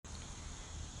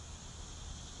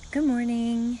Good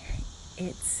morning.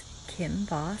 It's Kim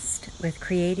Bost with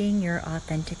Creating Your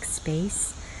Authentic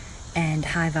Space and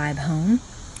High Vibe Home.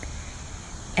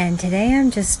 And today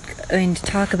I'm just going to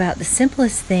talk about the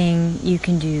simplest thing you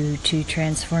can do to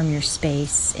transform your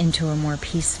space into a more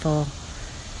peaceful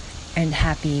and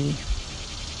happy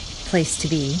place to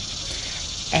be.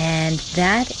 And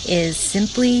that is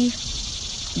simply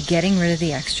getting rid of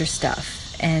the extra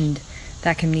stuff. And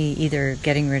that can be either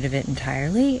getting rid of it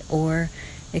entirely, or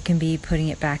it can be putting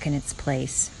it back in its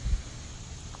place.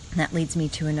 And that leads me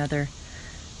to another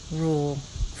rule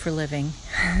for living.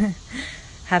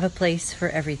 Have a place for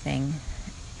everything.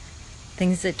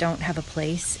 Things that don't have a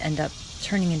place end up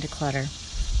turning into clutter.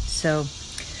 So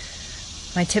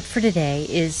my tip for today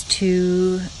is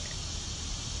to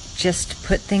just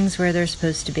put things where they're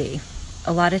supposed to be.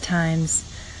 A lot of times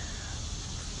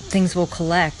things will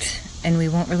collect and we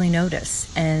won't really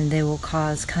notice, and they will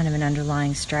cause kind of an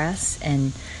underlying stress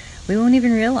and we won't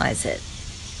even realize it.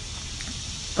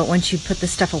 But once you put the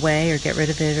stuff away or get rid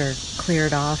of it or clear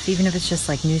it off, even if it's just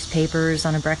like newspapers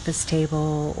on a breakfast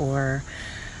table, or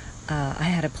I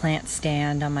had a plant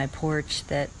stand on my porch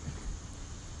that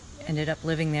ended up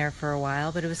living there for a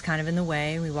while, but it was kind of in the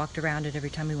way. We walked around it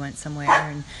every time we went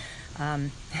somewhere,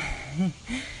 and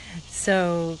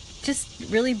so just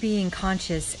really being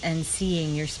conscious and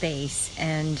seeing your space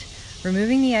and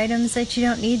removing the items that you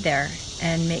don't need there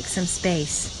and make some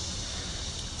space.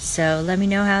 So let me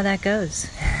know how that goes.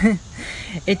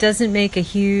 It doesn't make a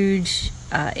huge,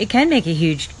 it can make a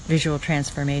huge visual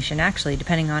transformation, actually,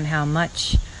 depending on how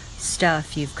much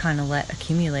stuff you've kind of let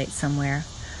accumulate somewhere.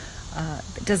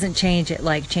 It doesn't change it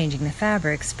like changing the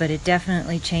fabrics, but it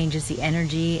definitely changes the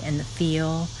energy and the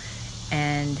feel,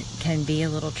 and can be a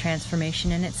little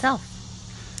transformation in itself.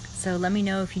 So let me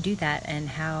know if you do that and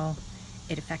how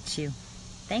it affects you.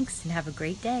 Thanks, and have a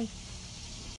great day.